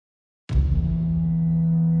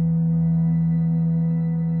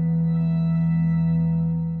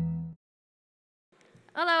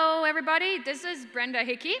everybody. This is Brenda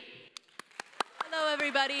Hickey. Hello,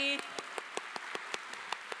 everybody.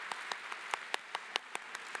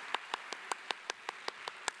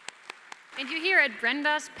 And you're here at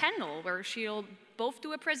Brenda's panel, where she'll both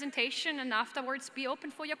do a presentation and afterwards be open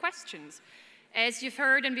for your questions. As you've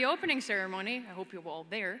heard in the opening ceremony, I hope you're all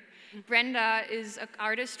there, Brenda is an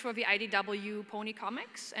artist for the IDW Pony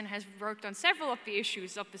Comics and has worked on several of the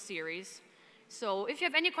issues of the series. So if you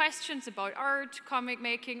have any questions about art, comic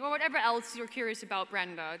making, or whatever else you're curious about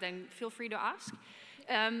Brenda, then feel free to ask.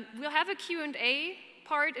 We'll have a Q&A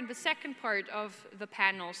part in the second part of the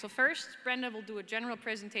panel. So first, Brenda will do a general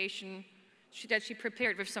presentation that she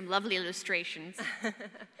prepared with some lovely illustrations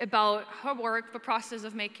about her work, the process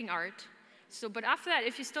of making art. But after that,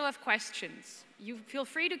 if you still have questions, you feel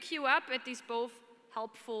free to queue up at these both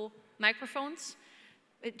helpful microphones.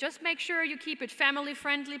 Just make sure you keep it family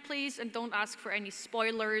friendly, please, and don't ask for any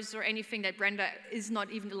spoilers or anything that Brenda is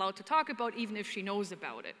not even allowed to talk about, even if she knows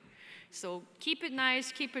about it. So keep it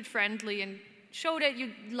nice, keep it friendly, and show that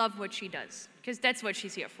you love what she does, because that's what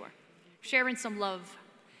she's here for, sharing some love.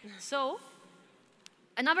 So,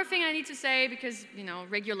 another thing I need to say, because, you know,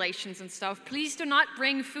 regulations and stuff, please do not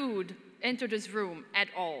bring food into this room at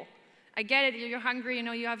all. I get it, you're hungry, you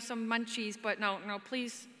know, you have some munchies, but no,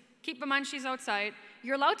 please keep the munchies outside.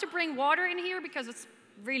 You're allowed to bring water in here because it's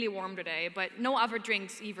really warm today, but no other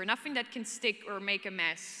drinks either, nothing that can stick or make a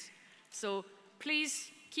mess. So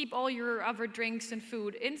please keep all your other drinks and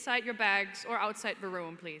food inside your bags or outside the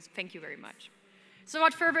room, please. Thank you very much. So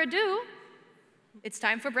without further ado, it's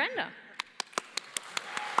time for Brenda.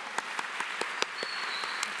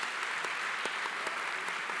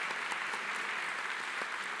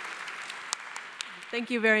 Thank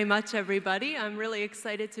you very much, everybody. I'm really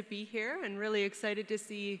excited to be here and really excited to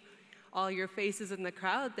see all your faces in the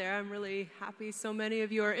crowd there. I'm really happy so many of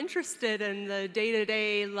you are interested in the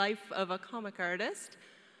day-to-day life of a comic artist.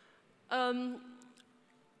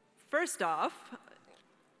 First off,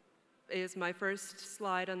 is my first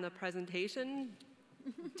slide on the presentation.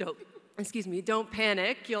 Don't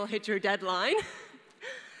panic, you'll hit your deadline.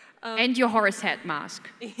 And your horse head mask.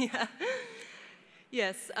 Yeah.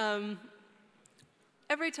 Yes.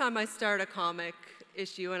 Every time I start a comic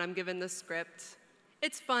issue and I'm given the script,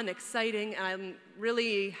 it's fun, exciting, and I'm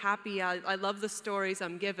really happy. I love the stories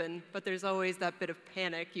I'm given, but there's always that bit of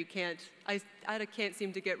panic I can't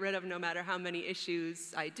seem to get rid of no matter how many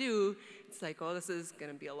issues I do. It's like, oh, this is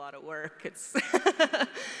going to be a lot of work.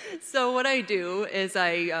 So what I do is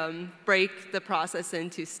I break the process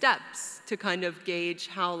into steps to kind of gauge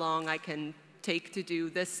how long I can take to do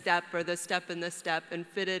this step or this step and this step and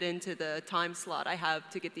fit it into the time slot I have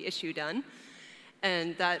to get the issue done.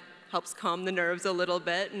 And that helps calm the nerves a little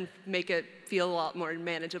bit and make it feel a lot more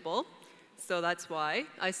manageable. So that's why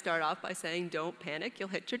I start off by saying, don't panic, you'll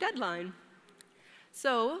hit your deadline.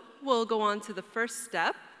 So we'll go on to the first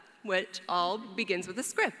step, which all begins with a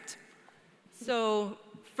script. So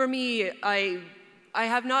for me, I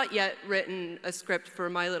have not yet written a script for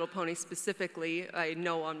My Little Pony specifically. I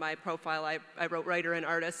know on my profile I wrote writer and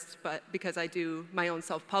artist, but because I do my own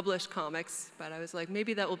self-published comics, but I was like,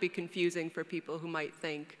 maybe that will be confusing for people who might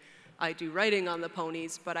think I do writing on the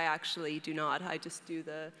ponies, but I actually do not. I just do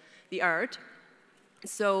the art.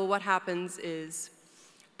 So what happens is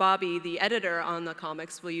Bobby, the editor on the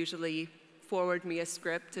comics, will usually forward me a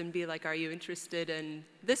script and be like, are you interested in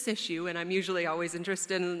this issue? And I'm usually always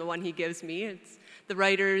interested in the one he gives me. The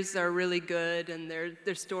writers are really good, and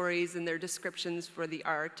their stories and their descriptions for the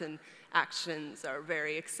art and actions are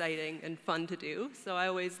very exciting and fun to do. So I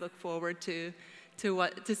always look forward to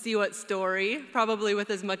see what story, probably with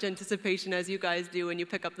as much anticipation as you guys do when you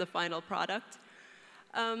pick up the final product.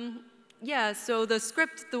 Yeah, so the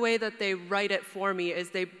script, the way that they write it for me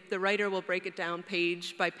is the writer will break it down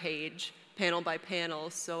page by page, panel by panel.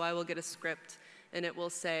 So I will get a script, and it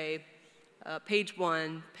will say, page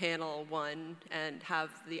 1, panel 1, and have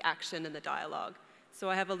the action and the dialogue. So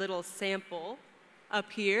I have a little sample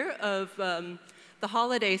up here of the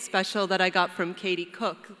holiday special that I got from Katie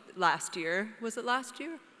Cook last year. Was it last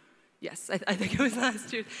year? Yes, I think it was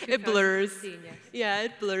last year. It blurs. Yes. Yeah,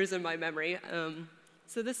 it blurs in my memory.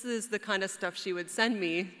 So this is the kind of stuff she would send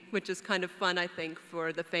me, which is kind of fun, I think,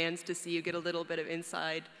 for the fans to see. You get a little bit of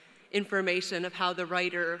inside information of how the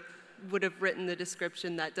writer would have written the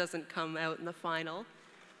description that doesn't come out in the final.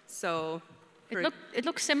 So it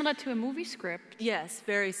looks similar to a movie script. Yes,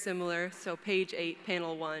 very similar. So page 8,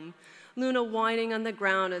 panel 1. Luna whining on the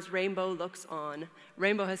ground as Rainbow looks on.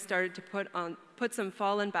 Rainbow has started to put some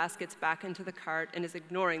fallen baskets back into the cart and is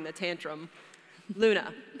ignoring the tantrum.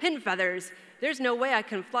 Luna, pin feathers. There's no way I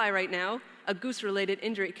can fly right now. A goose-related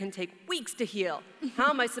injury can take weeks to heal. How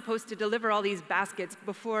am I supposed to deliver all these baskets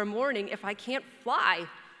before morning if I can't fly?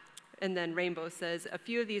 And then Rainbow says, a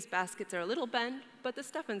few of these baskets are a little bent, but the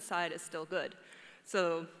stuff inside is still good.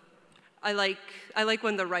 So I like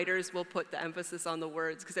when the writers will put the emphasis on the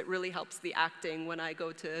words, because it really helps the acting when I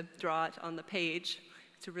go to draw it on the page,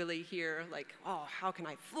 to really hear, like, oh, how can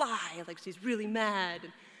I fly? Like, she's really mad.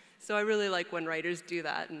 So I really like when writers do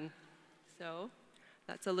that. And so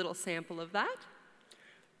that's a little sample of that.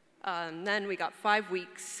 Then we got 5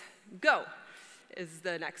 weeks. Go is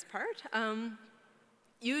the next part.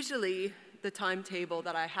 Usually, the timetable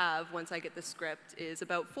that I have once I get the script is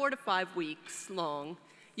about 4 to 5 weeks long.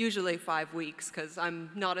 Usually 5 weeks, because I'm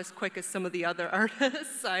not as quick as some of the other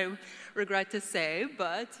artists, I regret to say,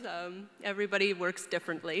 but everybody works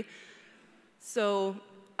differently. So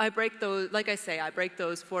I break those, like I say, I break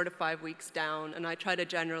those 4 to 5 weeks down, and I try to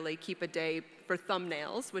generally keep a day for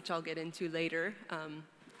thumbnails, which I'll get into later.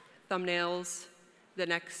 Thumbnails, the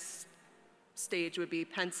next stage would be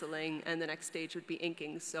penciling, and the next stage would be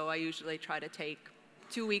inking. So I usually try to take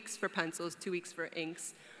 2 weeks for pencils, 2 weeks for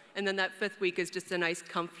inks, and then that 5th week is just a nice,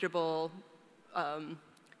 comfortable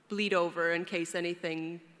bleed over in case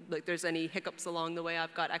anything, like there's any hiccups along the way.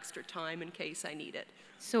 I've got extra time in case I need it.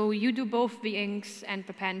 So you do both the inks and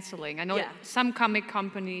the penciling. I know some comic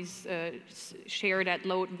companies share that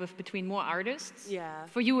load between more artists. Yeah.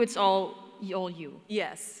 For you, it's all you.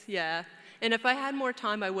 Yes, yeah. And if I had more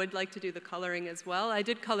time, I would like to do the coloring as well. I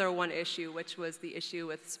did color one issue, which was the issue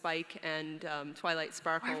with Spike and Twilight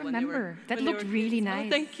Sparkle. I remember. That looked really nice. Oh,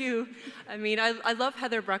 thank you. I mean, I love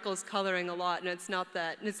Heather Breckle's coloring a lot, and it's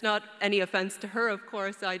not any offense to her, of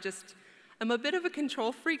course. I'm a bit of a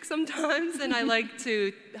control freak sometimes, and I like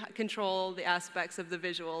to control the aspects of the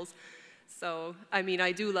visuals. So, I mean,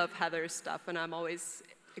 I do love Heather's stuff, and I'm always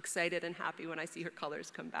excited and happy when I see her colors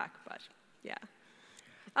come back, but yeah.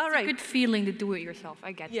 All right. It's a good feeling to do it yourself.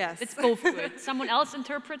 I get it. Yes. It's both good. Someone else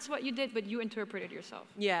interprets what you did, but you interpret it yourself.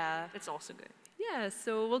 Yeah. It's also good. Yeah,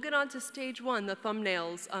 so we'll get on to stage 1, the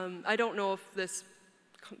thumbnails. I don't know if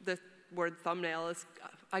the word thumbnail is,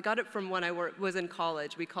 I got it from when I was in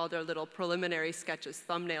college. We called our little preliminary sketches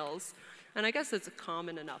thumbnails. And I guess it's a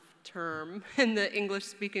common enough term in the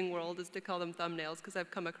English-speaking world is to call them thumbnails, because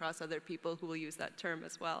I've come across other people who will use that term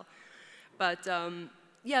as well. But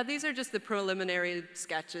yeah, these are just the preliminary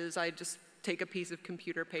sketches. I just take a piece of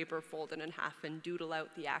computer paper, fold it in half, and doodle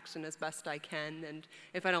out the action as best I can. And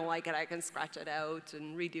if I don't like it, I can scratch it out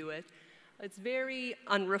and redo it. It's very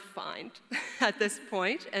unrefined at this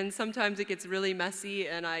point, and sometimes it gets really messy,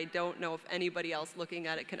 and I don't know if anybody else looking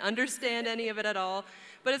at it can understand any of it at all.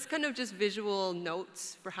 But it's kind of just visual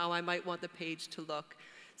notes for how I might want the page to look.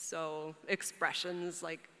 So expressions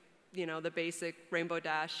like, you know, the basic Rainbow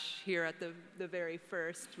Dash here at the very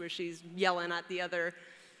first, where she's yelling at the other.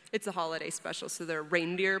 It's a holiday special, so there are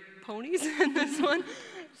reindeer ponies in this one.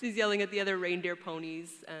 She's yelling at the other reindeer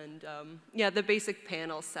ponies. And yeah, the basic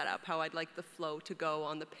panel setup, how I'd like the flow to go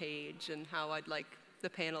on the page and how I'd like the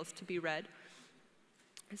panels to be read.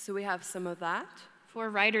 So we have some of that. For a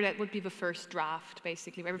writer, that would be the first draft,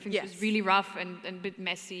 basically. Everything's just really rough and a bit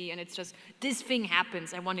messy, and it's just, this thing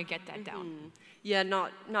happens, I want to get that down. Yeah,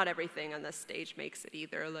 not everything on this stage makes it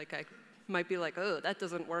either. Like, I might be like, oh, that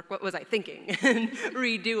doesn't work, what was I thinking? And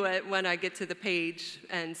redo it when I get to the page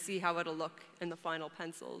and see how it'll look in the final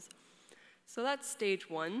pencils. So that's stage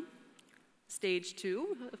 1. Stage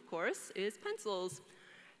 2, of course, is pencils.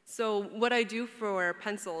 So what I do for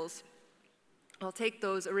pencils, I'll take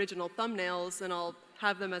those original thumbnails and I'll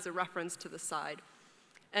have them as a reference to the side.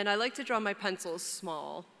 And I like to draw my pencils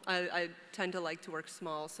small. I tend to like to work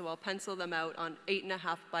small, so I'll pencil them out on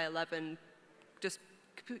 8.5 by 11, just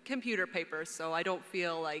computer paper, so I don't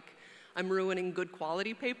feel like I'm ruining good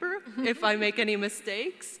quality paper if I make any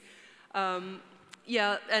mistakes.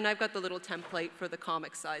 Yeah, and I've got the little template for the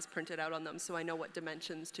comic size printed out on them, so I know what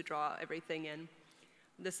dimensions to draw everything in.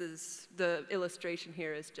 This is, the illustration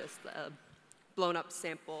here is just a blown up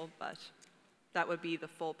sample, but that would be the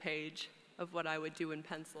full page of what I would do in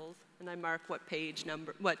pencils. And I mark what page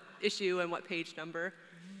number, what issue and what page number.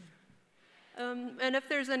 And if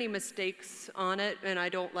there's any mistakes on it and I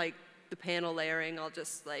don't like the panel layering, I'll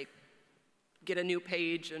just like get a new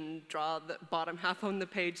page and draw the bottom half on the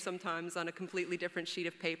page sometimes on a completely different sheet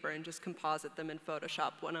of paper and just composite them in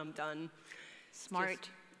Photoshop when I'm done. Smart.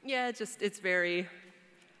 It's very,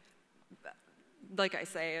 like I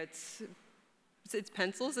say, it's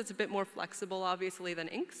pencils. It's a bit more flexible, obviously, than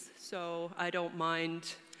inks, so I don't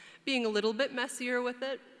mind being a little bit messier with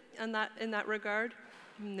it in that regard.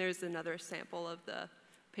 And there's another sample of the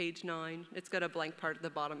page 9. It's got a blank part at the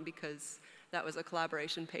bottom because that was a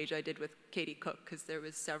collaboration page I did with Katie Cook because there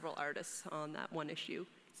was several artists on that one issue.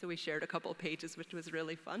 So we shared a couple of pages, which was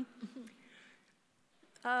really fun.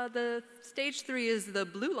 The stage 3 is the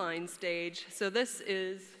blue line stage. So this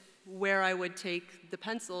is where I would take the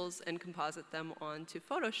pencils and composite them onto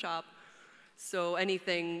Photoshop. So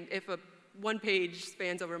anything, if one page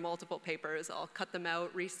spans over multiple papers, I'll cut them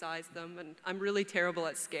out, resize them, and I'm really terrible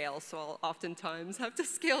at scale, so I'll oftentimes have to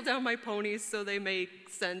scale down my ponies so they make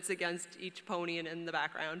sense against each pony and in the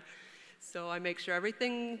background. So I make sure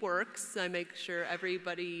everything works, I make sure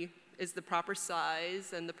everybody is the proper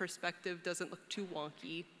size and the perspective doesn't look too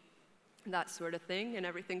wonky, that sort of thing, and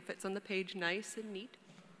everything fits on the page nice and neat.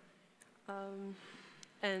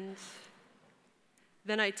 And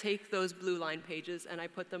then I take those blue line pages and I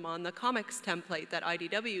put them on the comics template that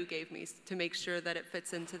IDW gave me to make sure that it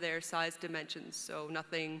fits into their size dimensions, so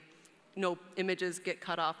no images get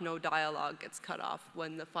cut off, no dialogue gets cut off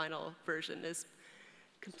when the final version is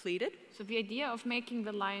completed. So the idea of making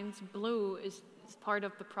the lines blue is part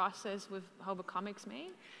of the process with how the comic's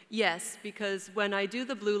made? Yes, because when I do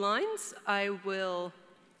the blue lines, I will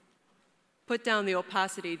put down the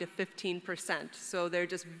opacity to 15%. So they're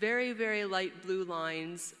just very, very light blue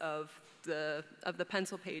lines of the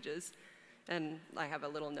pencil pages. And I have a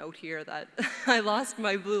little note here that I lost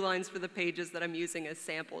my blue lines for the pages that I'm using as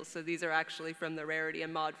samples. So these are actually from the Rarity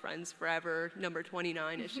and Mod Friends Forever number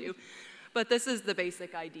 29 issue. But this is the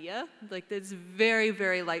basic idea. Like, it's very,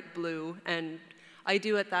 very light blue. And I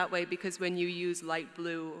do it that way because when you use light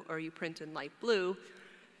blue or you print in light blue,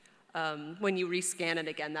 when you rescan it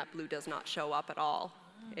again, that blue does not show up at all.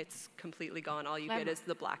 It's completely gone. All you get is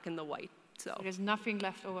the black and the white. So there's nothing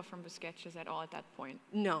left over from the sketches at all at that point?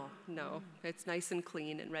 No. It's nice and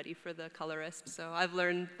clean and ready for the colorist. So I've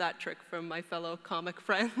learned that trick from my fellow comic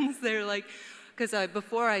friends. They're like, because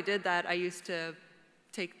before I did that, I used to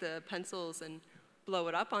take the pencils and blow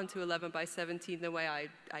it up onto 11 by 17 the way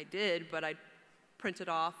I did, but I'd print it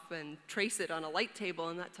off and trace it on a light table,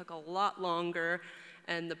 and that took a lot longer.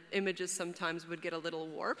 And the images sometimes would get a little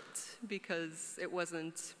warped because it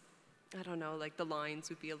wasn't, I don't know, like the lines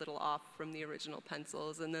would be a little off from the original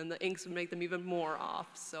pencils, and then the inks would make them even more off.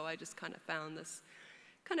 So I just kind of found this,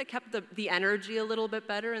 kind of kept the energy a little bit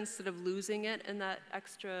better instead of losing it in that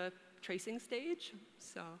extra tracing stage.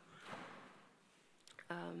 So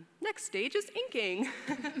next stage is inking.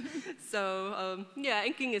 So yeah,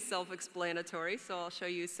 inking is self-explanatory, so I'll show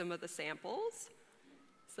you some of the samples.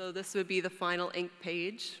 So this would be the final ink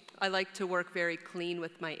page. I like to work very clean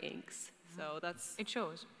with my inks. So that's... It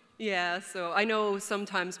shows. Yeah, so I know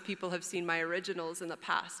sometimes people have seen my originals in the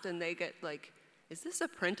past and they get like, is this a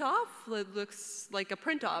print-off? It looks like a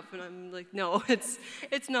print-off. And I'm like, no, it's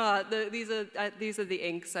not. These are the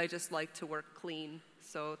inks. I just like to work clean.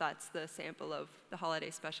 So that's the sample of the Holiday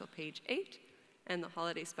Special page 8 and the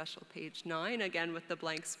Holiday Special page 9, again with the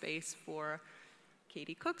blank space for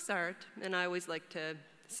Katie Cook's art. And I always like to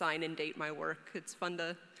sign and date my work. It's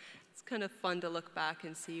kind of fun to look back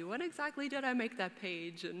and see what exactly did I make that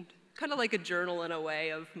page, and kind of like a journal in a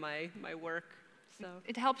way of my work. So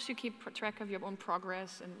it helps you keep track of your own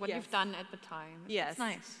progress and what you've done at the time. Yes. It's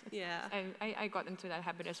nice. Yeah. I got into that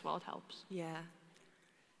habit as well. It helps. Yeah.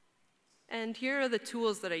 And here are the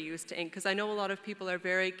tools that I use to ink, because I know a lot of people are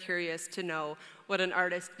very curious to know what an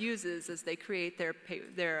artist uses as they create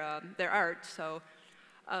their art. So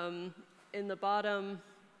in the bottom,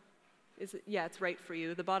 yeah, it's right for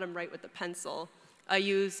you. The bottom right with the pencil. I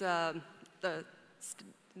use the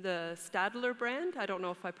Stadler brand. I don't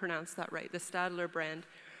know if I pronounced that right. The Stadler brand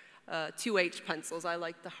 2H pencils. I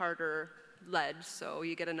like the harder lead, so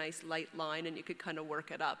you get a nice light line and you could kind of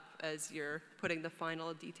work it up as you're putting the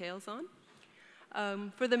final details on.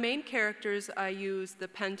 For the main characters, I use the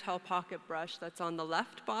Pentel pocket brush that's on the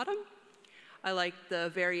left bottom. I like the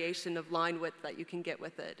variation of line width that you can get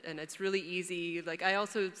with it, and it's really easy. Like, I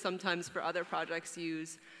also sometimes for other projects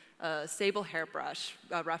use a sable hairbrush,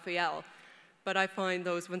 Raphael, but I find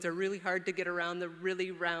those ones are really hard to get around the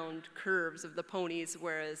really round curves of the ponies,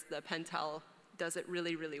 whereas the Pentel does it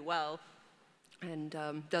really, really well and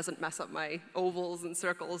doesn't mess up my ovals and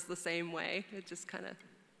circles the same way. It just kind of,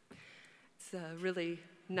 it's a really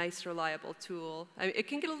nice, reliable tool. I mean, it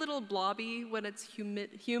can get a little blobby when it's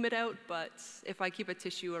humid out, but if I keep a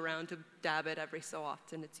tissue around to dab it every so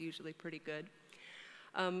often, it's usually pretty good.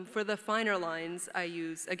 For the finer lines, I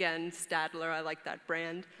use, again, Stadler. I like that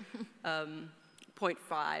brand. 0.5,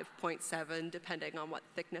 0.7, depending on what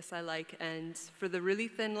thickness I like. And for the really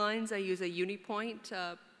thin lines, I use a Unipoint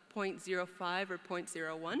 0.05 or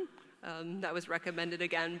 0.01. That was recommended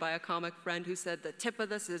again by a comic friend who said the tip of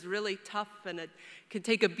this is really tough and it can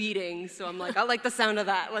take a beating. So I'm like, I like the sound of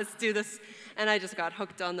that, let's do this. And I just got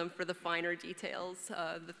hooked on them for the finer details,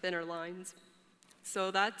 the thinner lines.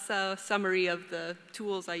 So that's a summary of the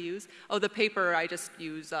tools I use. Oh, the paper, I just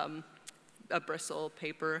use a bristle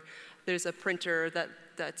paper. There's a printer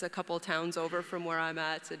that's a couple towns over from where I'm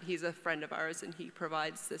at, and he's a friend of ours, and he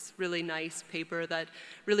provides this really nice paper that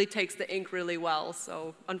really takes the ink really well.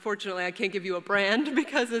 So unfortunately, I can't give you a brand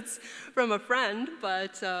because it's from a friend,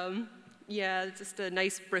 but yeah, just a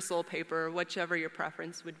nice bristle paper, whichever your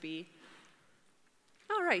preference would be.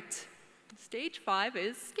 All right, stage 5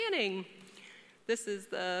 is scanning. This is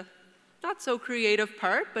the not so creative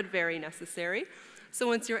part, but very necessary. So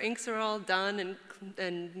once your inks are all done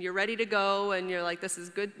and you're ready to go and you're like, this is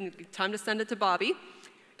good, time to send it to Bobby,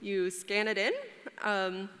 you scan it in.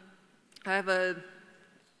 I have an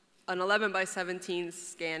 11 by 17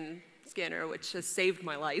 scanner, which has saved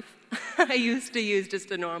my life. I used to use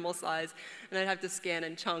just a normal size, and I'd have to scan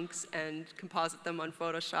in chunks and composite them on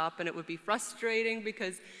Photoshop, and it would be frustrating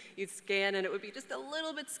because you'd scan and it would be just a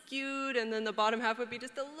little bit skewed, and then the bottom half would be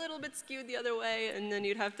just a little bit skewed the other way, and then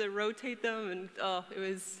you'd have to rotate them, and oh,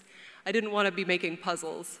 I didn't want to be making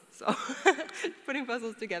puzzles, so putting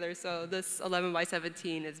puzzles together. So this 11 by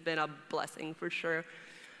 17 has been a blessing for sure.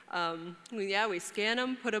 Yeah, we scan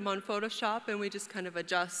them, put them on Photoshop, and we just kind of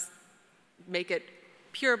adjust, make it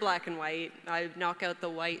pure black and white. I knock out the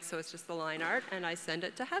white, so it's just the line art, and I send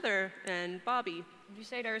it to Heather and Bobby. You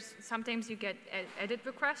say there's sometimes you get edit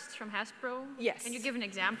requests from Hasbro? Yes. Can you give an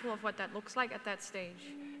example of what that looks like at that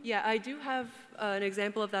stage? Yeah, I do have an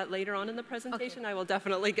example of that later on in the presentation. Okay. I will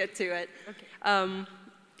definitely get to it. Okay.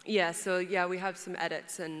 Yeah, so yeah, we have some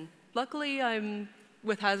edits, and luckily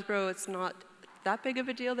with Hasbro, it's not that big of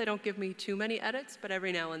a deal. They don't give me too many edits, but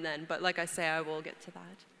every now and then. But like I say, I will get to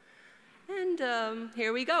that. And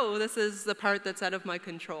here we go. This is the part that's out of my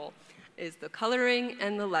control, is the coloring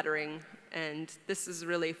and the lettering. And this is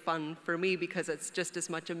really fun for me because it's just as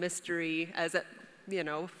much a mystery as it,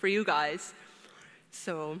 for you guys.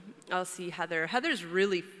 So I'll see Heather. Heather's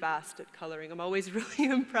really fast at coloring. I'm always really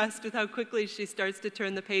impressed with how quickly she starts to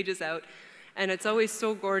turn the pages out. And it's always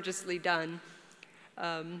so gorgeously done.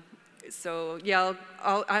 So yeah,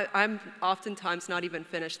 I'm oftentimes not even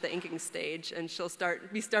finished the inking stage, and she'll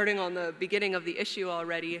be starting on the beginning of the issue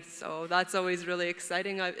already, so that's always really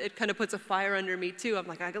exciting. It kind of puts a fire under me too. I'm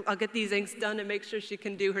like, I'll get these inks done and make sure she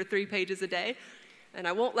can do her 3 pages a day, and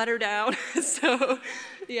I won't let her down. So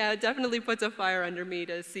yeah, it definitely puts a fire under me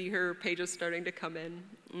to see her pages starting to come in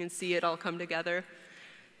and see it all come together.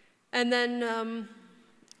 And then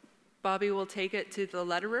Bobby will take it to the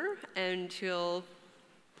letterer, and she'll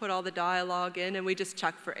put all the dialogue in, and we just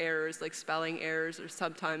check for errors, like spelling errors, or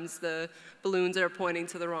sometimes the balloons are pointing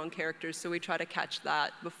to the wrong characters, so we try to catch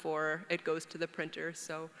that before it goes to the printer.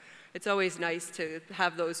 So it's always nice to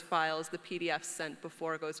have those files, the PDFs, sent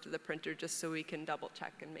before it goes to the printer, just so we can double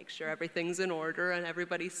check and make sure everything's in order and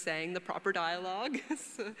everybody's saying the proper dialogue.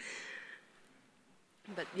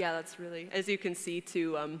 But yeah, that's really, as you can see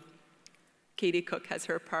too, Katie Cook has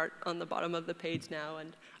her part on the bottom of the page now,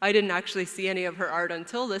 and I didn't actually see any of her art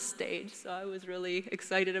until this stage, so I was really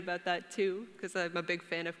excited about that too, because I'm a big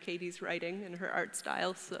fan of Katie's writing and her art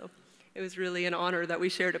style, so it was really an honor that we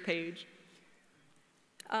shared a page.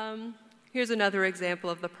 Here's another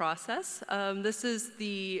example of the process. This is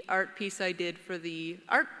the art piece I did for the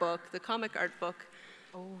art book, the comic art book,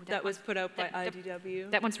 that was put out by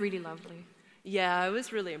IDW. That one's really lovely. Yeah, I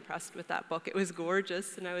was really impressed with that book. It was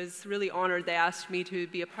gorgeous, and I was really honored they asked me to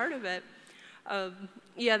be a part of it.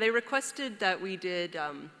 Yeah, they requested that we did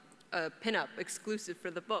a pinup exclusive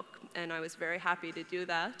for the book, and I was very happy to do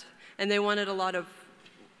that. And they wanted a lot of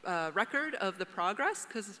record of the progress,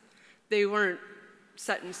 because they weren't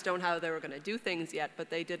set in stone how they were going to do things yet,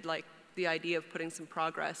 but they did like the idea of putting some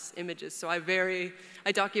progress images. So I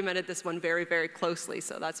documented this one very, very closely,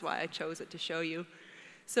 so that's why I chose it to show you.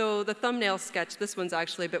 So the thumbnail sketch, this one's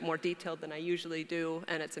actually a bit more detailed than I usually do,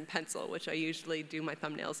 and it's in pencil, which I usually do my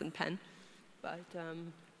thumbnails in pen. But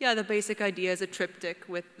yeah, the basic idea is a triptych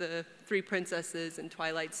with the 3 princesses, and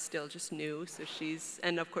Twilight's still just new, so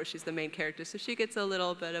and of course she's the main character, so she gets a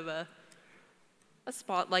little bit of a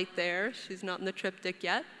spotlight there. She's not in the triptych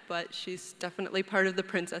yet, but she's definitely part of the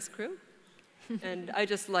princess crew. And I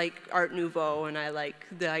just like Art Nouveau, and I like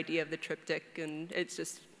the idea of the triptych, and it's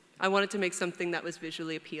just, I wanted to make something that was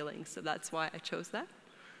visually appealing, so that's why I chose that.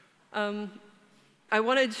 I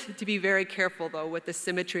wanted to be very careful, though, with the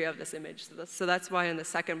symmetry of this image. So that's why in the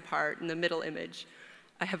second part, in the middle image,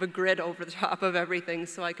 I have a grid over the top of everything,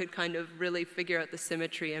 so I could kind of really figure out the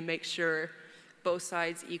symmetry and make sure both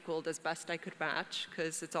sides equaled as best I could match,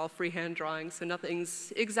 because it's all freehand drawing, so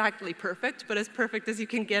nothing's exactly perfect, but as perfect as you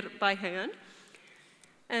can get by hand.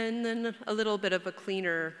 And then a little bit of a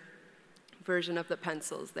cleaner version of the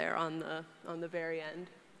pencils there on the very end.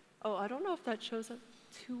 Oh, I don't know if that shows up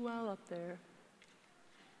too well up there.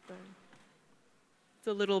 But it's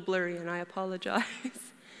a little blurry, and I apologize,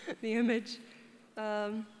 the image.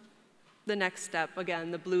 The next step,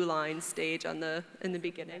 again, the blue line stage in the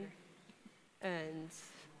beginning. And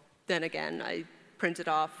then again, I printed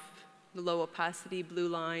off the low opacity blue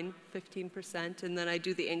line, 15%, and then I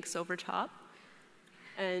do the inks over top.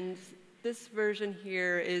 And this version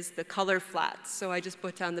here is the color flats. So I just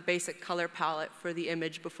put down the basic color palette for the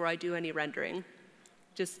image before I do any rendering,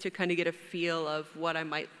 just to kind of get a feel of where I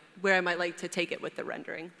might like to take it with the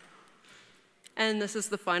rendering. And this is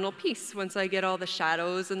the final piece, once I get all the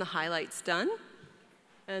shadows and the highlights done.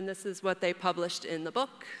 And this is what they published in the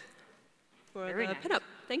book for the pinup.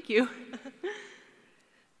 Thank you.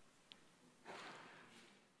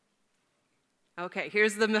 Okay,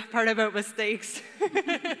 here's the part about mistakes.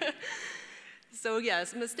 So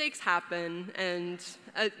yes, mistakes happen, and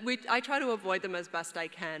I try to avoid them as best I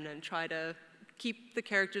can and try to keep the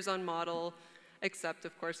characters on model, except,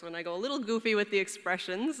 of course, when I go a little goofy with the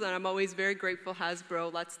expressions, and I'm always very grateful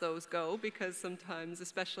Hasbro lets those go, because sometimes,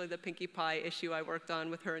 especially the Pinkie Pie issue I worked on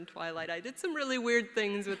with her in Twilight, I did some really weird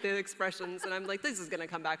things with the expressions, and I'm like, this is going to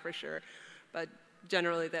come back for sure. But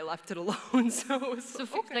generally, they left it alone, so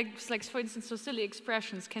okay. like, for instance, so silly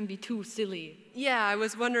expressions can be too silly. Yeah, I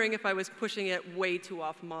was wondering if I was pushing it way too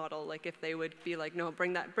off model, like if they would be like, no,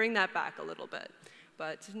 bring that back a little bit.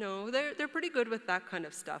 But no, they're pretty good with that kind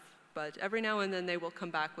of stuff. But every now and then they will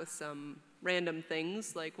come back with some random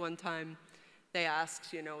things. Like one time they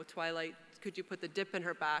asked, Twilight, could you put the dip in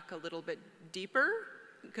her back a little bit deeper?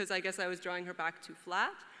 Because I guess I was drawing her back too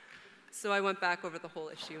flat. So I went back over the whole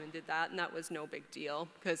issue and did that, and that was no big deal,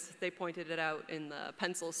 because they pointed it out in the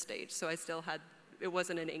pencil stage. So I still had, it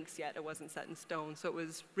wasn't in inks yet, it wasn't set in stone, so it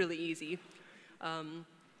was really easy.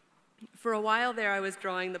 For a while there, I was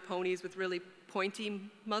drawing the ponies with really pointy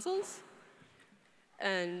muzzles.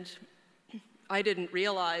 And I didn't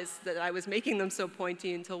realize that I was making them so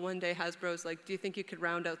pointy until one day Hasbro's like, do you think you could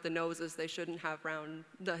round out the noses? They shouldn't have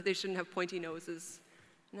pointy noses.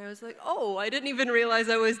 And I was like, oh, I didn't even realize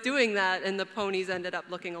I was doing that. And the ponies ended up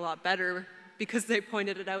looking a lot better because they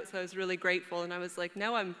pointed it out, so I was really grateful. And I was like,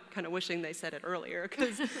 now I'm kind of wishing they said it earlier,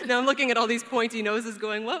 because now I'm looking at all these pointy noses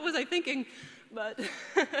going, what was I thinking? But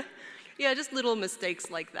yeah, just little mistakes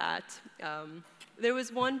like that. There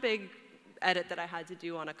was one big edit that I had to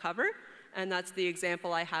do on a cover, and that's the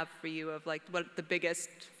example I have for you of like what the biggest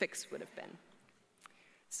fix would have been.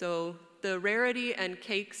 So the Rarity and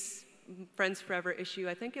Cakes Friends Forever issue,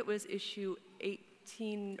 I think it was issue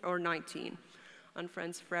 18 or 19 on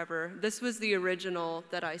Friends Forever. This was the original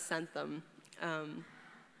that I sent them,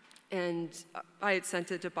 and I had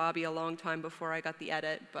sent it to Bobby a long time before I got the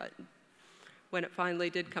edit, but when it finally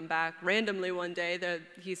did come back randomly one day,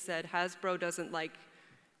 he said Hasbro doesn't like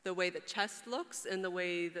the way the chest looks and the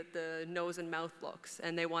way that the nose and mouth looks,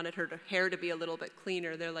 and they wanted her hair to be a little bit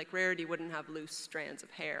cleaner. They're like, Rarity wouldn't have loose strands of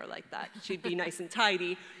hair like that. She'd be nice and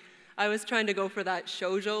tidy. I was trying to go for that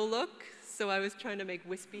shoujo look, so I was trying to make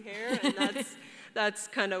wispy hair, and that's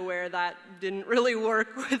kind of where that didn't really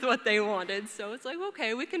work with what they wanted. So it's like,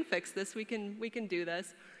 okay, we can fix this. We can do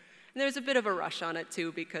this. And there's a bit of a rush on it,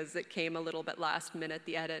 too, because it came a little bit last minute,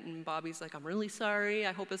 the edit, and Bobby's like, I'm really sorry,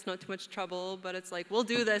 I hope it's not too much trouble, but it's like, we'll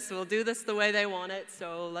do this the way they want it,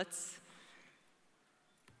 so let's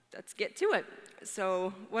get to it.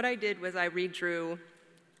 So what I did was I redrew,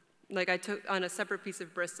 like I took, on a separate piece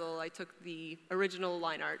of bristle, I took the original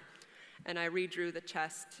line art, and I redrew the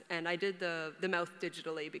chest, and I did the mouth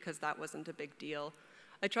digitally because that wasn't a big deal.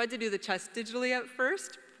 I tried to do the chest digitally at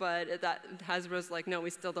first, but Hasbro's like, no,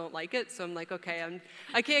 we still don't like it. So I'm like, okay,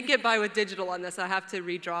 I can't get by with digital on this. I have to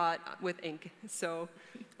redraw it with ink. So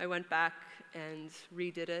I went back and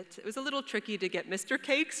redid it. It was a little tricky to get Mr.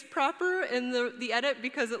 Cakes proper in the edit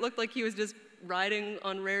because it looked like he was just riding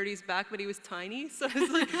on Rarity's back, but he was tiny. So I was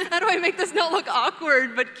like, how do I make this not look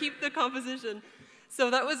awkward but keep the composition? So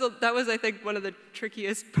that was I think, one of the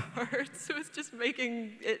trickiest parts. It was just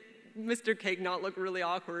making Mr. Cake not look really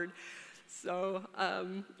awkward. So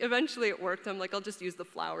eventually it worked. I'm like, I'll just use the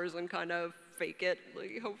flowers and kind of fake it.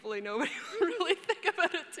 Like, hopefully nobody will really think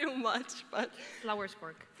about it too much. But Flowers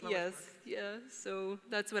work. Yeah. So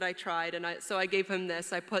that's what I tried. And so I gave him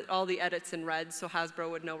this. I put all the edits in red so Hasbro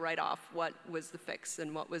would know right off what was the fix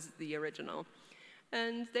and what was the original.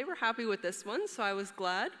 And they were happy with this one, so I was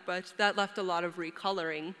glad. But that left a lot of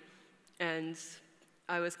recoloring. And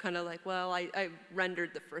I was kind of like, well, I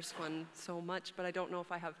rendered the first one so much, but I don't know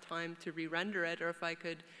if I have time to re-render it or if I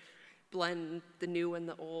could blend the new and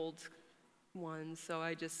the old one. So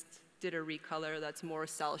I just did a recolor that's more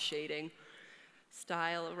cell shading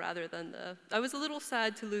style rather than the... I was a little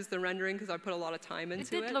sad to lose the rendering because I put a lot of time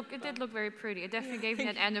into it. It did look very pretty. It definitely gave me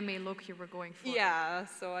that anime look you were going for. Yeah,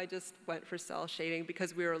 so I just went for cell shading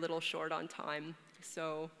because we were a little short on time.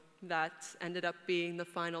 So that ended up being the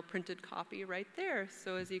final printed copy right there.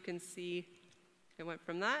 So as you can see, it went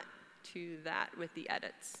from that to that with the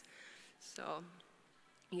edits. So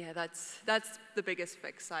yeah, that's the biggest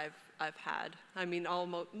fix I've had. I mean,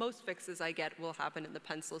 most fixes I get will happen in the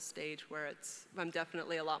pencil stage where I'm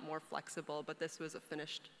definitely a lot more flexible, but this was a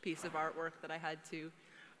finished piece of artwork that I had to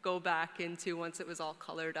go back into once it was all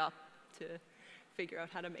colored up to figure out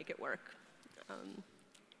how to make it work.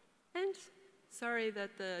 And sorry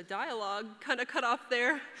that the dialogue kind of cut off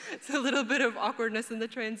there. It's a little bit of awkwardness in the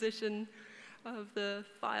transition of the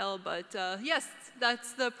file, but yes,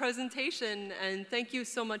 that's the presentation, and thank you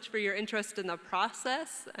so much for your interest in the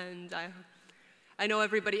process. And I know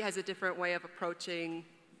everybody has a different way of approaching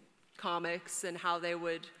comics and how they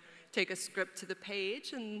would take a script to the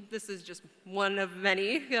page, and this is just one of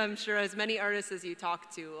many. I'm sure as many artists as you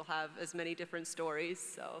talk to will have as many different stories,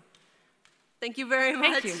 so thank you very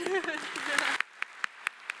much. Thank you.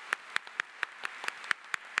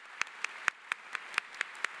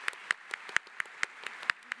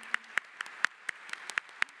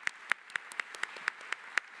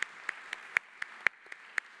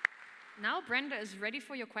 Now Brenda is ready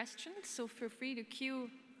for your questions, so feel free to queue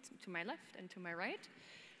to my left and to my right.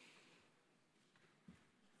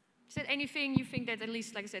 Is there anything you think that, at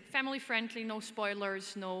least, like I said, family friendly, no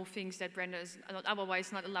spoilers, no things that Brenda is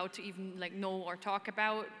otherwise not allowed to even know or talk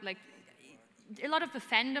about? Like a lot of the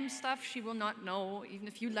fandom stuff she will not know, even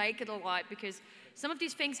if you like it a lot, because some of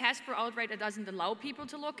these things Hasbro outright doesn't allow people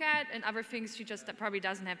to look at, and other things she just probably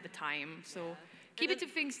doesn't have the time. So keep it to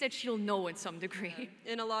things that she'll know in some degree.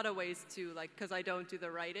 In a lot of ways too, like, because I don't do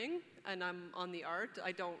the writing and I'm on the art,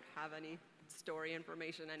 I don't have any story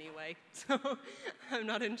information anyway, so I'm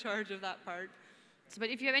not in charge of that part. So, but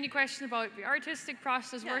if you have any question about the artistic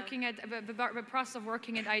process, working at the process of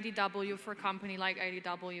working at IDW for a company like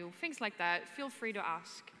IDW, things like that, feel free to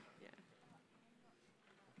ask. Yeah.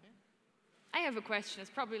 I have a question.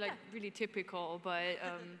 It's probably really typical, but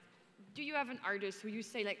do you have an artist who you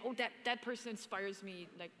say oh, that person inspires me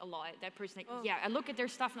a lot? That person, yeah, I look at their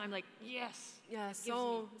stuff and I'm like, yes. Yeah,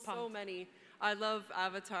 so many. I love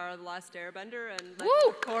Avatar: The Last Airbender and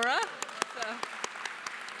Korra. So.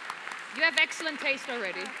 You have excellent taste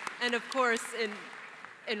already. And of course,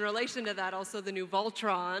 in relation to that, also the new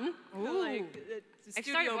Voltron. Ooh. I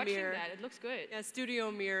started watching that. It looks good. Yeah,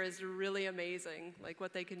 Studio Mir is really amazing,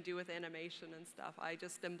 what they can do with animation and stuff. I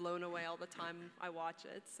just am blown away all the time I watch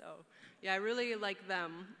it. So yeah, I really like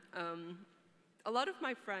them. A lot of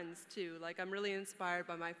my friends too, I'm really inspired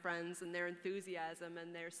by my friends and their enthusiasm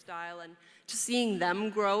and their style, and just seeing them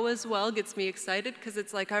grow as well gets me excited, because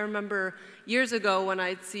it's I remember years ago when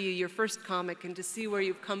I'd see your first comic, and to see where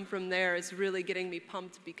you've come from there is really getting me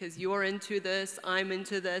pumped, because you're into this, I'm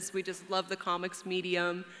into this, we just love the comics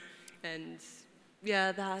medium, and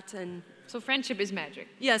yeah, that. And so friendship is magic.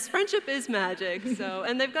 Yes, friendship is magic. So,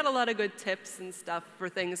 and they've got a lot of good tips and stuff for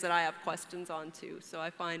things that I have questions on too, so I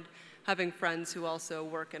find having friends who also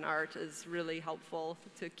work in art is really helpful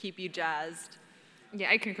to keep you jazzed. Yeah,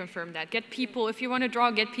 I can confirm that. Get people, if you want to draw,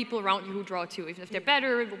 get people around you who draw too. Even if they're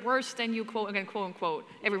better or worse than you, quote unquote,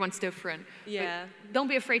 everyone's different. Yeah. But don't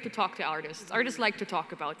be afraid to talk to artists. Artists like to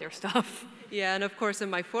talk about their stuff. Yeah, and of course in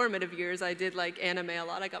my formative years, I did anime a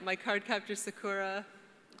lot. I got my Cardcaptor Sakura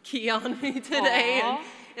key on me today.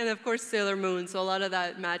 And of course Sailor Moon, so a lot of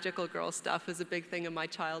that magical girl stuff is a big thing in my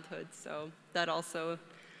childhood. So that also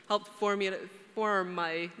helped form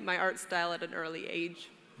my art style at an early age.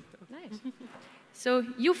 Nice. So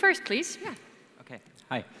you first, please. Yeah. Okay.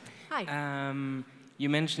 Hi. Hi. You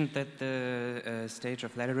mentioned that the stage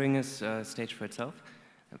of lettering is a stage for itself.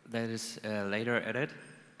 That is later added.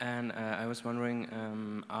 And I was wondering,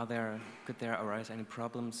 could there arise any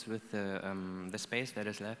problems with the space that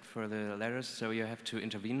is left for the letters? So you have to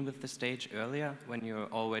intervene with the stage earlier when you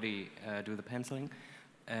already do the penciling?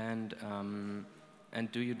 And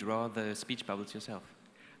do you draw the speech bubbles yourself?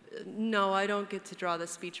 No, I don't get to draw the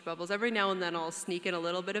speech bubbles. Every now and then I'll sneak in a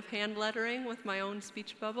little bit of hand lettering with my own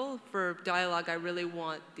speech bubble. For dialogue, I really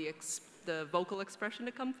want the vocal expression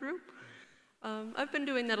to come through. I've been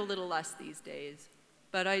doing that a little less these days.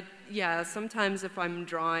 But yeah, sometimes if I'm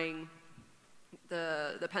drawing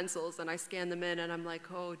the pencils, and I scan them in, and I'm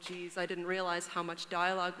like, oh, geez, I didn't realize how much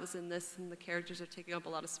dialogue was in this, and the characters are taking up a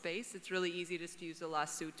lot of space. It's really easy just to use the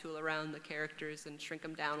lasso tool around the characters and shrink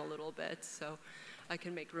them down a little bit, so I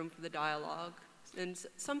can make room for the dialogue. And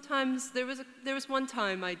sometimes, there was one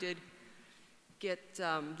time I did get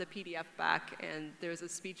the PDF back, and there was a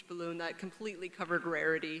speech balloon that completely covered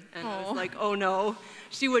Rarity, and I was like, oh no,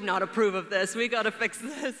 she would not approve of this, we gotta fix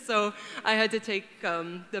this. So I had to take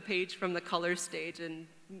the page from the color stage and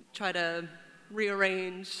try to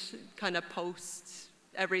rearrange, kind of post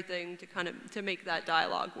everything to make that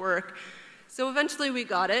dialogue work. So eventually we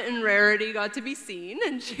got it, and Rarity got to be seen,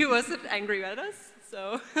 and she wasn't angry at us,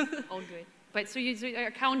 so. All good. But so you're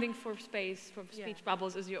accounting for space, for speech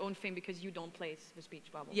bubbles is your own thing because you don't place the speech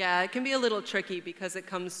bubble. Yeah, it can be a little tricky because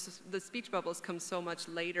the speech bubbles come so much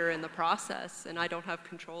later in the process, and I don't have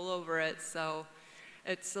control over it, so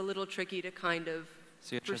it's a little tricky to kind of...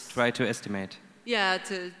 So you just try to estimate? Yeah,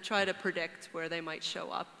 to try to predict where they might show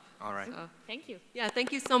up. All right. So, thank you. Yeah,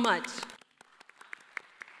 thank you so much.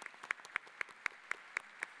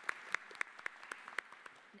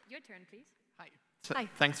 Your turn, please. Hi. So Hi.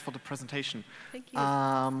 Thanks for the presentation. Thank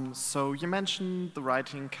you. So you mentioned the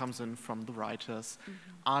writing comes in from the writers.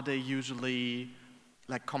 Are they usually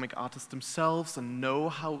like comic artists themselves and know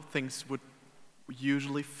how things would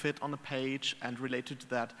usually fit on a page? And related to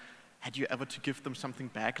that, had you ever to give them something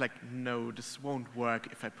back, like, no, this won't work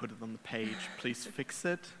if I put it on the page, please fix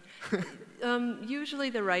it? Usually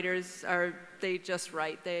the writers they just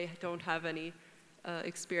write. They don't have any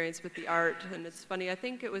experience with the art, and it's funny, I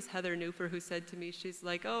think it was Heather Newfer who said to me, she's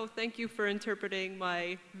like, oh, thank you for interpreting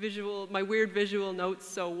my weird visual notes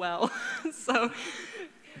so well. So,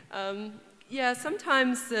 yeah,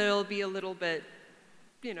 sometimes there'll be a little bit,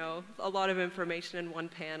 you know, a lot of information in one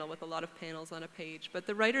panel with a lot of panels on a page, but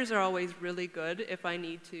the writers are always really good if I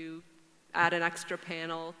need to add an extra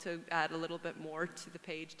panel to add a little bit more to the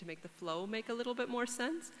page to make the flow make a little bit more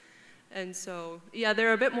sense. And so, yeah,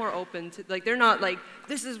 they're a bit more open to, like, they're not like,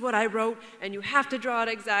 this is what I wrote, and you have to draw it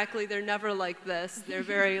exactly. They're never like this. They're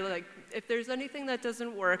very, like, if there's anything that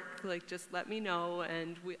doesn't work, like, just let me know,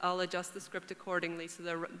 and I'll adjust the script accordingly so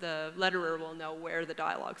the letterer will know where the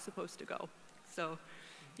dialogue's supposed to go. So,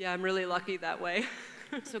 yeah, I'm really lucky that way.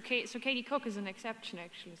 So Katie Cook is an exception,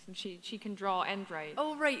 actually, since she can draw and write.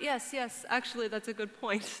 Oh, right, yes, yes. Actually, that's a good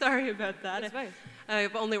point. Sorry about that. That's right.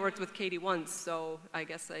 I've only worked with Katie once, so I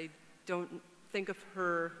guess I don't think of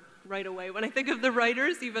her right away when I think of the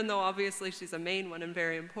writers, even though obviously she's a main one and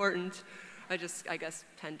very important. I guess,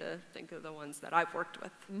 tend to think of the ones that I've worked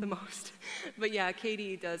with the most. But yeah,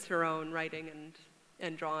 Katie does her own writing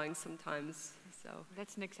and drawing sometimes, so.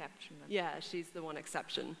 That's an exception, then. Yeah, she's the one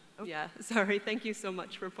exception. Okay. Yeah, sorry, thank you so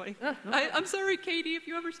much for pointing. I'm sorry, Katie, if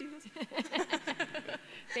you ever see this.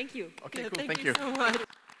 Thank you. Okay, Yeah, cool, thank you so much.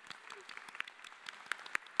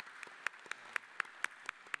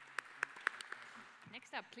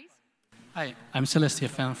 Next up, please. Hi, I'm Celestia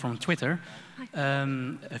Fan from Twitter.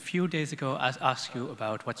 A few days ago, I asked you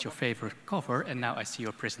about what's your favorite cover, and now I see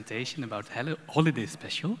your presentation about holiday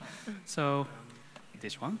special. So,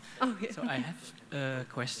 this one. Oh, yeah. So I have a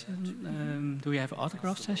question. Do we have an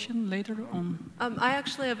autograph session later on? I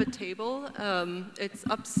actually have a table. It's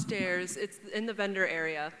upstairs. It's in the vendor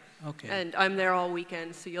area. Okay. And I'm there all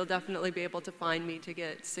weekend, so you'll definitely be able to find me to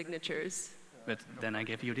get signatures. But then I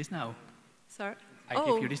give you this now. Sorry? I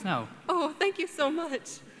give you this now. Oh, thank you so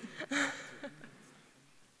much.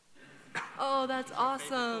 Oh, that's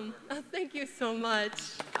awesome. Thank you so much.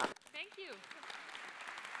 Thank you.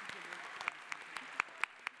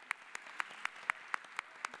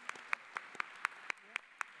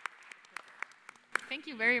 Thank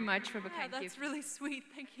you very much for the Yeah, kind that's gift. really sweet.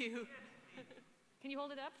 Thank you. Can you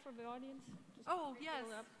hold it up for the audience? Just Oh, yes.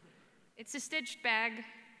 hold it up. It's a stitched bag.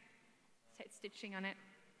 It's stitching on it.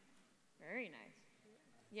 Very nice.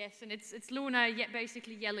 Yes, and it's Luna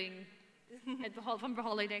basically yelling at from the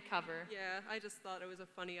holiday cover. Yeah, I just thought it was a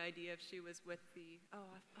funny idea if she was with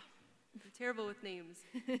I'm terrible with names.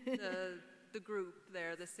 The group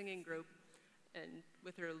there, the singing group, and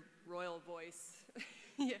with her royal voice.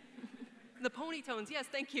 Yeah. The ponytones, yes,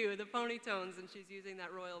 thank you, the ponytones, and she's using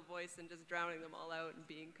that royal voice and just drowning them all out and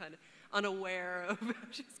being kind of unaware of how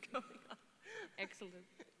she's going on. Excellent.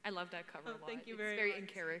 I love that cover a lot. Thank you It's very very much. in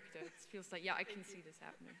character. It feels like, yeah, I can see this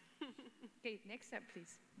happening. Okay, next step,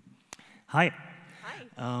 please. Hi.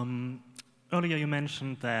 Hi. Earlier you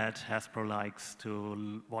mentioned that Hasbro likes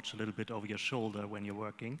to watch a little bit over your shoulder when you're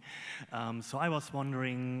working. So I was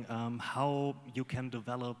wondering how you can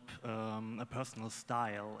develop a personal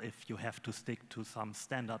style if you have to stick to some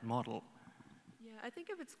standard model. Yeah, I think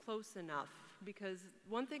if it's close enough, because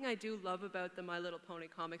one thing I do love about the My Little Pony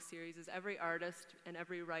comic series is every artist and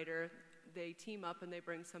every writer, they team up and they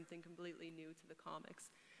bring something completely new to the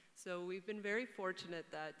comics. So we've been very fortunate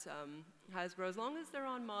that Hasbro, as long as they're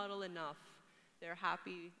on model enough, they're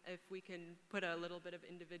happy if we can put a little bit of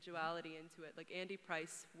individuality into it. Like Andy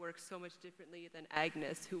Price works so much differently than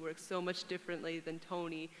Agnes, who works so much differently than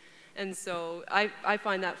Tony. And so I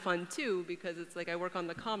find that fun too, because it's like I work on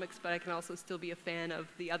the comics, but I can also still be a fan of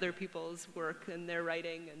the other people's work and their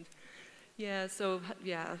writing. And yeah, so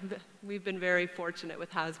yeah, we've been very fortunate with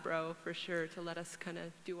Hasbro for sure to let us kind of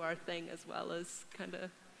do our thing as well as kind of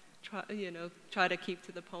try to keep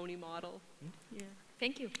to the pony model. Yeah.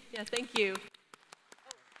 Thank you. Yeah, thank you.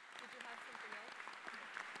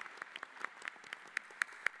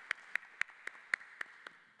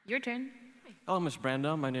 Your turn. Hello, Miss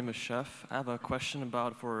Brenda. My name is Chef. I have a question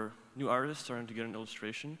about for new artists starting to get an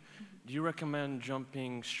illustration. Do you recommend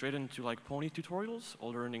jumping straight into like pony tutorials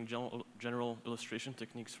or learning general illustration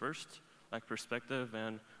techniques first, like perspective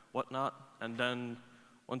and whatnot, and then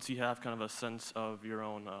once you have kind of a sense of your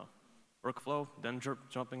own workflow, then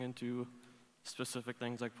jumping into specific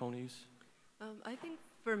things like ponies? I think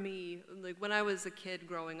for me, like when I was a kid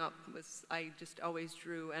growing up, I just always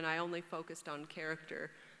drew and I only focused on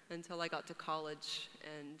character until I got to college.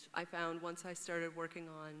 And I found once I started working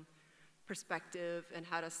on perspective and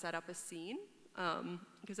how to set up a scene,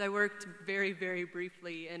 because I worked very, very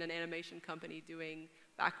briefly in an animation company doing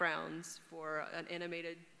backgrounds for an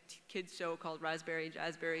animated kids show called Raspberry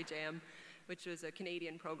Jazzberry Jam, which was a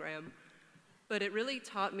Canadian program. But it really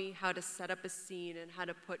taught me how to set up a scene and how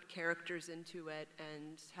to put characters into it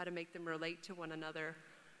and how to make them relate to one another.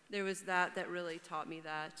 There was that really taught me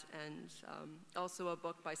that, and also a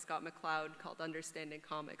book by Scott McCloud called Understanding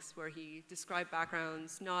Comics, where he described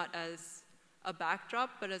backgrounds not as a backdrop,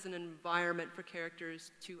 but as an environment for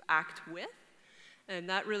characters to act with. And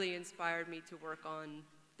that really inspired me to work on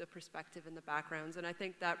the perspective and the backgrounds. And I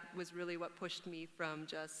think that was really what pushed me from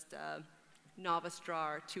just novice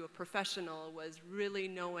drawer to a professional, was really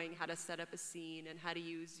knowing how to set up a scene and how to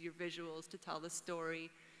use your visuals to tell the story,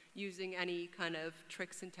 using any kind of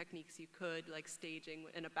tricks and techniques you could, like staging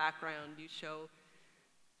in a background. You show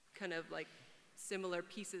kind of like similar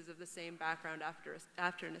pieces of the same background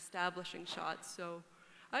after an establishing shot. So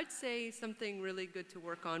I'd say something really good to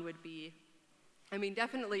work on would be, I mean,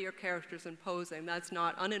 definitely your characters and posing. That's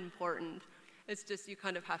not unimportant. It's just you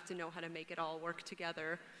kind of have to know how to make it all work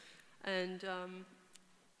together. And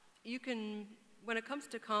you can, when it comes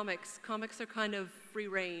to comics, comics are kind of free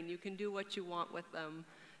reign. You can do what you want with them.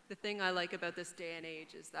 The thing I like about this day and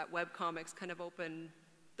age is that webcomics kind of open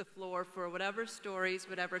the floor for whatever stories,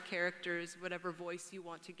 whatever characters, whatever voice you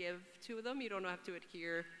want to give to them. You don't have to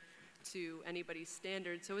adhere to anybody's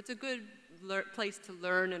standards. So it's a good place to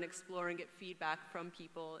learn and explore and get feedback from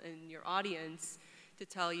people in your audience to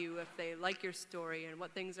tell you if they like your story and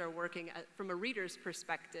what things are working from a reader's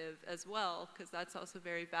perspective as well, because that's also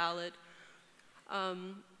very valid.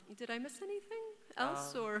 Did I miss anything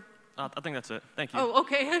else, or? I think that's it. Thank you. Oh,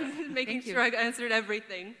 okay. I'm making sure I answered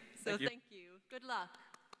everything. So thank you. Good luck.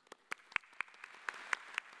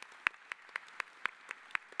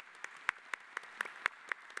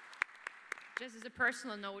 Just as a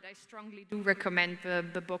personal note, I strongly do recommend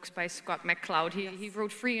the books by Scott McCloud. He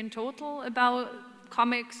wrote 3 in total about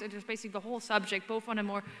comics. It is basically the whole subject, both on a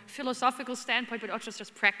more philosophical standpoint, but also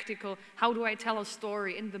just practical. How do I tell a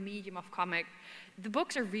story in the medium of comic? The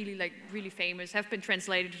books are really famous, have been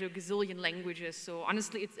translated to a gazillion languages. So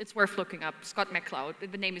honestly, it's worth looking up. Scott McCloud.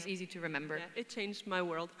 The name is easy to remember. Yeah, it changed my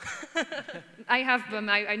world. I have them.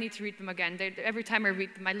 I need to read them again. Every time I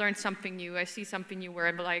read them, I learn something new. I see something new where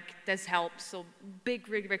I'm like, this helps. So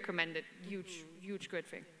really recommended. Huge good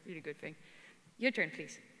thing. Really good thing. Your turn,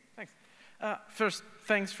 please. Thanks. First,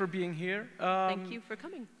 thanks for being here. Thank you for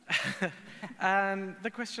coming. And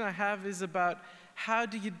the question I have is about how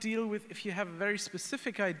do you deal with if you have a very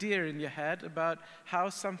specific idea in your head about how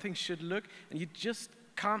something should look and you just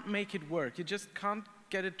can't make it work. You just can't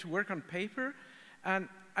get it to work on paper. And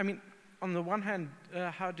I mean, on the one hand,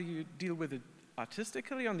 how do you deal with it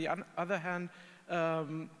artistically? On the other hand,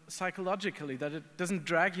 psychologically, that it doesn't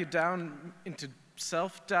drag you down into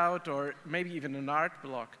self-doubt or maybe even an art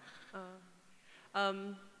block?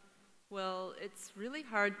 Well, it's really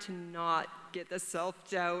hard to not get the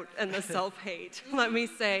self-doubt and the self-hate. Let me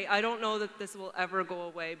say, I don't know that this will ever go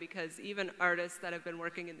away, because even artists that have been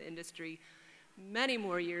working in the industry many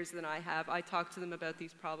more years than I have, I talk to them about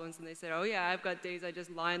these problems and they say, oh yeah, I've got days I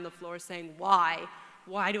just lie on the floor saying, why?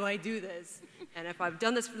 Why do I do this? And if I've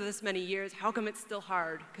done this for this many years, how come it's still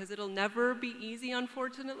hard? Because it'll never be easy,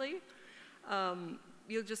 unfortunately.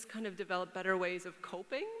 you'll just kind of develop better ways of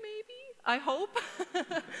coping, maybe, I hope.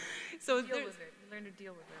 So deal with it. You learn to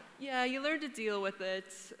deal with it. Yeah, you learn to deal with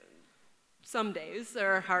it. Some days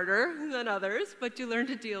are harder than others, but you learn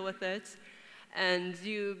to deal with it, and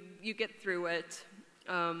you get through it.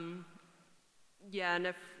 Yeah, and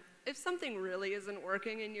if something really isn't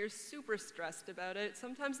working and you're super stressed about it,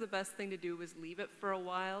 sometimes the best thing to do is leave it for a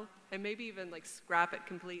while, and maybe even like scrap it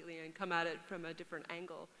completely and come at it from a different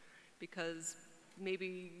angle, because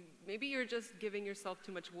maybe you're just giving yourself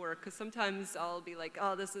too much work. Because sometimes I'll be like,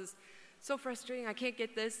 oh, this is so frustrating, I can't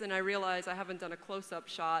get this, and I realize I haven't done a close-up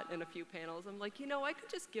shot in a few panels. I'm like, you know, I could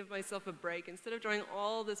just give myself a break. Instead of drawing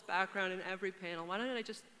all this background in every panel, why don't I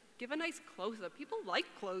just give a nice close-up? People like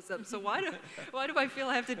close-ups, so why do I feel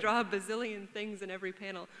I have to draw a bazillion things in every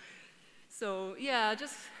panel? So yeah,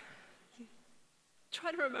 just try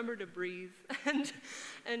to remember to breathe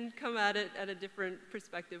and come at it at a different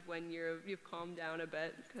perspective when you've calmed down a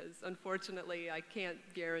bit, because unfortunately I can't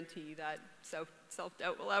guarantee that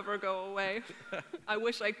self-doubt will ever go away. I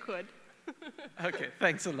wish I could. Okay,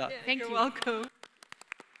 thanks a lot. Yeah, Thank you. You're welcome.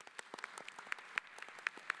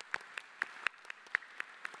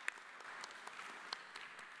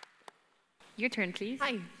 Your turn, please.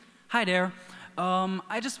 Hi. Hi there.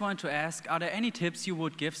 I just wanted to ask, are there any tips you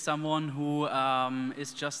would give someone who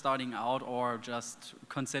is just starting out or just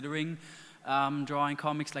considering drawing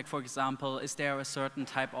comics? Like, for example, is there a certain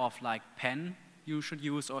type of like pen you should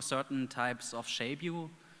use, or certain types of shape you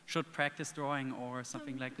should practice drawing, or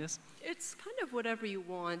something like this? It's kind of whatever you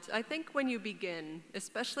want. I think when you begin,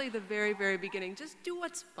 especially the very, very beginning, just do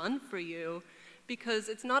what's fun for you, because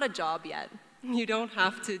it's not a job yet. You don't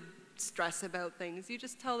have to stress about things. You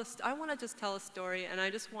just I want to just tell a story, and I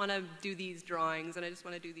just want to do these drawings, and I just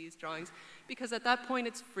want to do these drawings, because at that point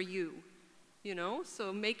it's for you, you know?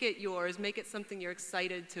 So make it yours, make it something you're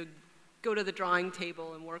excited to go to the drawing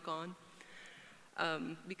table and work on,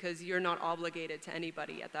 because you're not obligated to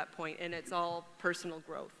anybody at that point, and it's all personal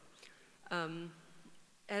growth.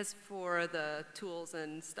 As for the tools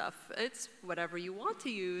and stuff, it's whatever you want to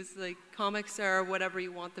use. Like, comics are whatever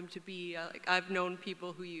you want them to be. Like, I've known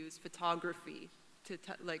people who use photography to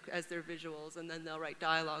like as their visuals, and then they'll write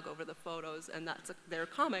dialogue over the photos, and that's their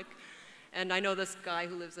comic. And I know this guy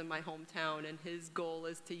who lives in my hometown, and his goal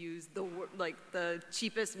is to use the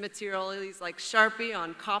cheapest material. He's like, Sharpie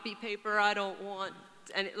on copy paper. I don't want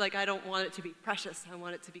it to be precious. I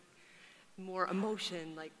want it to be more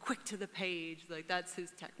emotion, like quick to the page. Like, that's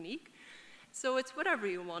his technique. So it's whatever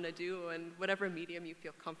you want to do and whatever medium you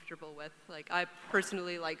feel comfortable with. Like, I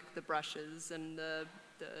personally like the brushes and the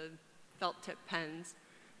felt tip pens,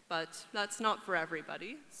 but that's not for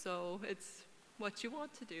everybody. So it's what you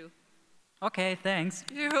want to do. Okay, thanks.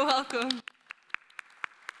 You're welcome.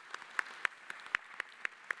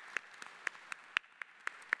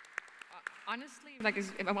 Honestly, like,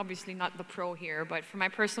 I'm obviously not the pro here, but from my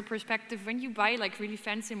personal perspective, when you buy like really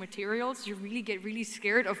fancy materials, you really get really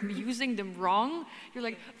scared of using them wrong. You're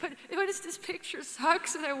like, but what is this picture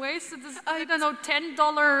sucks, and I wasted this, I don't know, $10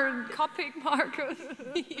 Copic marker.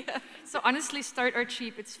 Yeah. So honestly, start are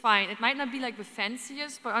cheap, it's fine. It might not be like the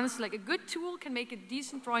fanciest, but honestly, like a good tool can make a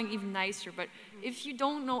decent drawing even nicer. But if you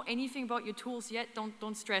don't know anything about your tools yet,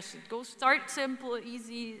 don't stress it. Go start simple,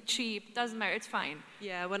 easy, cheap, doesn't matter, it's fine.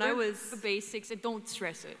 Yeah, when I was the basics, and don't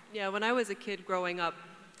stress it. Yeah, when I was a kid growing up,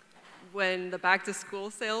 when the back-to-school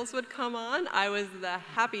sales would come on, I was the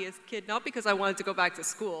happiest kid, not because I wanted to go back to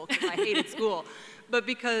school, because I hated school, but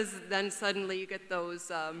because then suddenly you get those,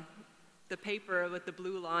 the paper with the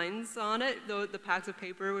blue lines on it, the packs of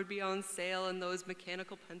paper would be on sale, and those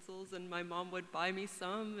mechanical pencils, and my mom would buy me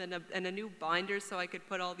some, and a new binder so I could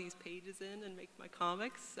put all these pages in and make my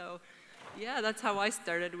comics. So yeah, that's how I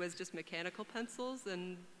started, was just mechanical pencils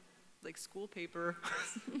and like school paper.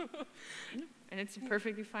 And it's a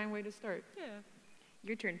perfectly fine way to start. Yeah.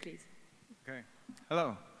 Your turn, please. Okay.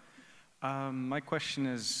 Hello. My question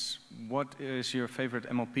is, what is your favorite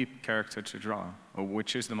MLP character to draw, or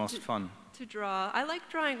which is the most fun? To draw, I like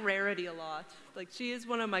drawing Rarity a lot. Like, she is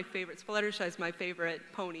one of my favorites. Fluttershy is my favorite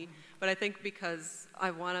pony, but I think because I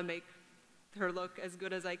want to make her look as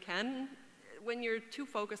good as I can, when you're too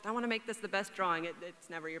focused, I want to make this the best drawing,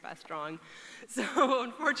 it's never your best drawing. So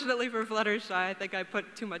unfortunately for Fluttershy, I think I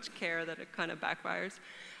put too much care that it kind of backfires.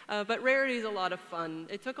 But Rarity is a lot of fun.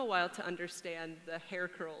 It took a while to understand the hair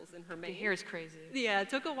curls in her mane. The hair is crazy. Yeah,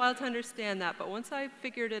 it took a while to understand that, but once I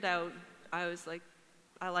figured it out, I was like,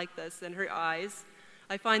 I like this. And her eyes,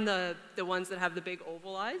 I find the ones that have the big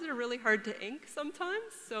oval eyes are really hard to ink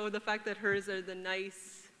sometimes. So the fact that hers are the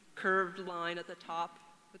nice curved line at the top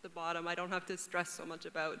with the bottom, I don't have to stress so much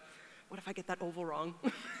about what if I get that oval wrong?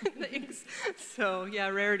 Thanks. So yeah,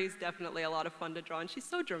 Rarity's definitely a lot of fun to draw, and she's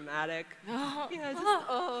so dramatic. Yeah,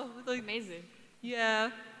 just, like, amazing.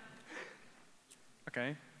 Yeah.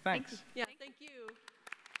 Okay, thanks. Yeah, thank you.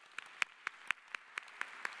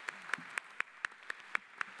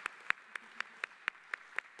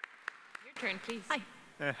 Your turn, please. Hi.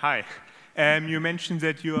 Hi. You mentioned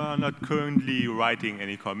that you are not currently writing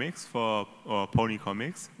any comics or pony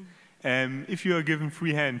comics. If you are given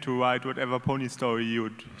free hand to write whatever pony story you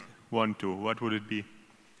would want to, what would it be?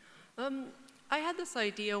 I had this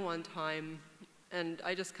idea one time, and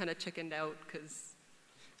I just kind of chickened out because,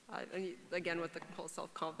 again, with the whole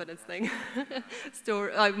self-confidence thing,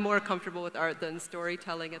 I'm more comfortable with art than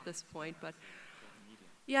storytelling at this point. But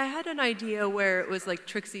yeah, I had an idea where it was like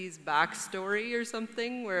Trixie's backstory or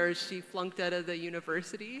something, where she flunked out of the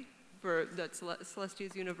university,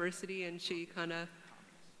 Celestia's university, and she kind of,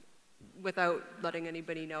 without letting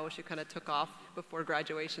anybody know, she kind of took off before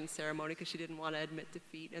graduation ceremony because she didn't want to admit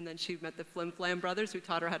defeat. And then she met the Flim Flam brothers who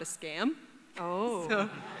taught her how to scam. Oh. So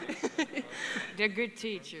they're good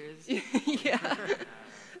teachers. Yeah.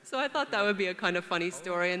 So I thought that would be a kind of funny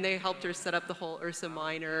story, and they helped her set up the whole Ursa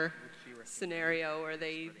Minor scenario where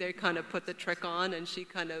they kind of put the trick on, and she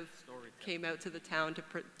kind of came out to the town to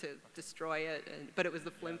destroy it. But it was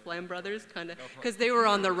the Flim Flam brothers, kind of, because they were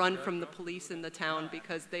on the run from the police in the town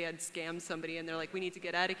because they had scammed somebody, and they're like, we need to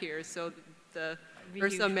get out of here. So the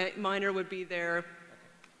Ursa Minor would be their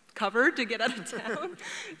cover to get out of town.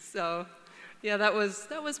 So yeah, that was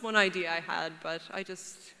one idea I had, but I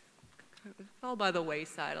just fell by the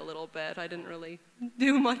wayside a little bit. I didn't really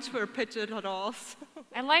do much or pitch it at all. So.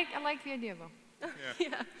 I like the idea, though.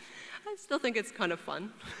 Yeah. I still think it's kind of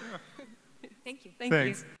fun. Yeah. Thank you. Thanks.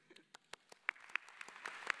 You.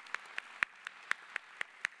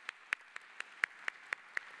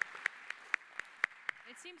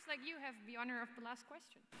 It seems like you have the honor of the last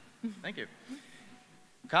question. Thank you.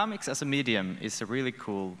 Comics as a medium is a really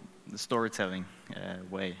cool storytelling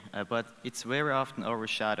way, but it's very often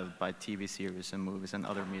overshadowed by TV series and movies and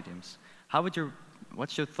other mediums.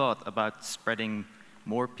 What's your thought about spreading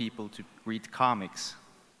more people to read comics?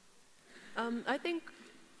 I think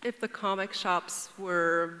if the comic shops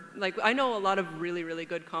were, like, I know a lot of really, really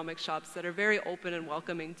good comic shops that are very open and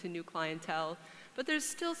welcoming to new clientele, but there's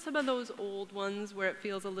still some of those old ones where it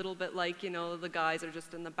feels a little bit like, you know, the guys are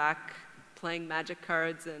just in the back playing magic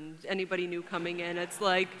cards, and anybody new coming in, it's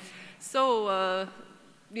like, so,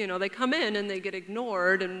 you know, they come in and they get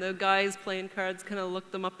ignored, and the guys playing cards kind of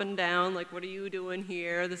look them up and down, like, what are you doing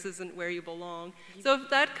here? This isn't where you belong. So if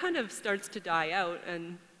that kind of starts to die out,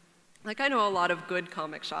 and like, I know a lot of good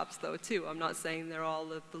comic shops, though, too. I'm not saying they're all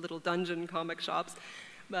the little dungeon comic shops.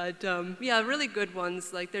 But, yeah, really good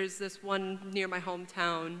ones. Like, there's this one near my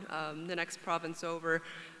hometown, the next province over,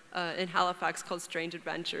 in Halifax called Strange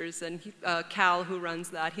Adventures. And Cal, who runs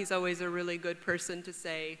that, he's always a really good person to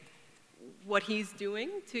say what he's doing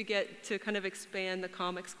to kind of expand the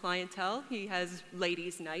comics clientele. He has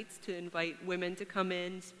ladies' nights to invite women to come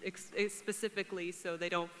in specifically so they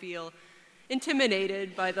don't feel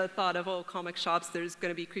intimidated by the thought of, oh, comic shops, there's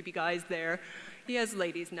going to be creepy guys there. He has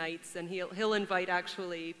ladies' nights, and he'll invite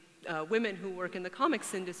actually women who work in the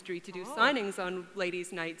comics industry to do signings on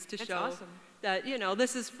ladies' nights to show that, you know,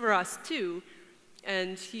 this is for us too.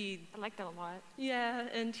 And I like that a lot. Yeah,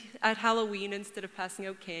 and at Halloween, instead of passing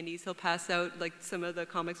out candies, he'll pass out like some of the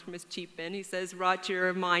comics from his cheap bin. He says, "Rot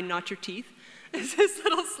your mind, not your teeth," is his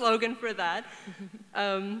little slogan for that.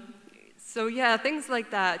 So yeah, things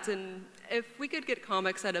like that. And if we could get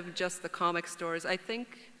comics out of just the comic stores, I think,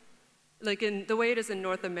 like in the way it is in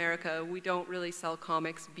North America, we don't really sell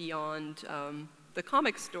comics beyond the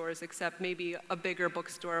comic stores, except maybe a bigger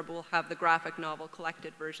bookstore will have the graphic novel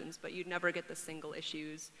collected versions, but you'd never get the single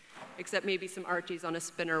issues, except maybe some Archies on a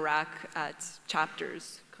spinner rack at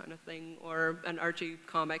Chapters kind of thing, or an Archie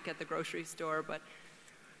comic at the grocery store, but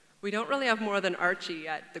we don't really have more than Archie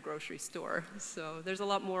at the grocery store, so there's a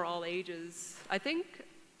lot more all ages. I think,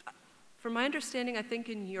 from my understanding, I think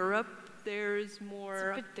in Europe, there's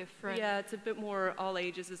more... It's a bit different. Yeah, it's a bit more, all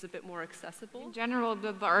ages is a bit more accessible. In general,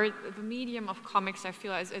 the medium of comics, I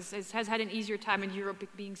feel, has had an easier time in Europe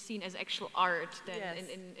being seen as actual art than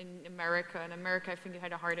in America. In America, I think it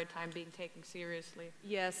had a harder time being taken seriously.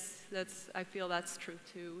 Yes, I feel that's true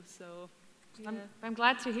too, so... Yeah. I'm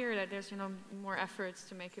glad to hear that there's, you know, more efforts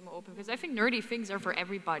to make it more open, because I think nerdy things are for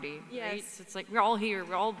everybody, right? It's like we're all here,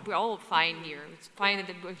 we're all fine here. It's fine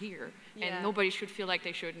that we're here, and nobody should feel like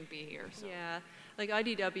they shouldn't be here. So. Yeah, like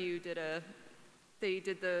IDW did they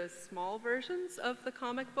did the small versions of the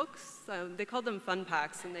comic books. They called them fun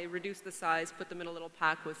packs, and they reduced the size, put them in a little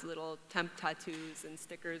pack with little temp tattoos and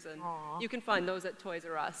stickers, and you can find those at Toys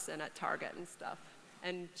R Us and at Target and stuff.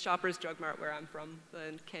 And Shoppers Drug Mart, where I'm from,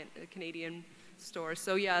 the Canadian store.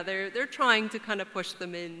 So yeah, they're trying to kind of push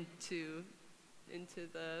them into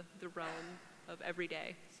the realm of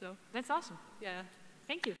everyday. So that's awesome. Yeah.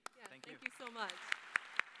 Thank you. Yeah, thank you so much.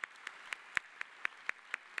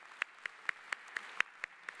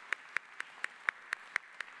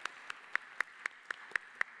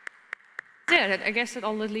 Yeah, I guess that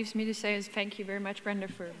all that leaves me to say is thank you very much, Brenda,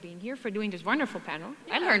 for being here, for doing this wonderful panel.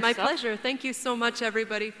 Yeah, I learned my stuff. pleasure. Thank you so much,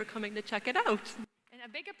 everybody, for coming to check it out. And a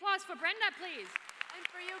big applause for Brenda, please. And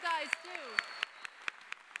for you guys, too.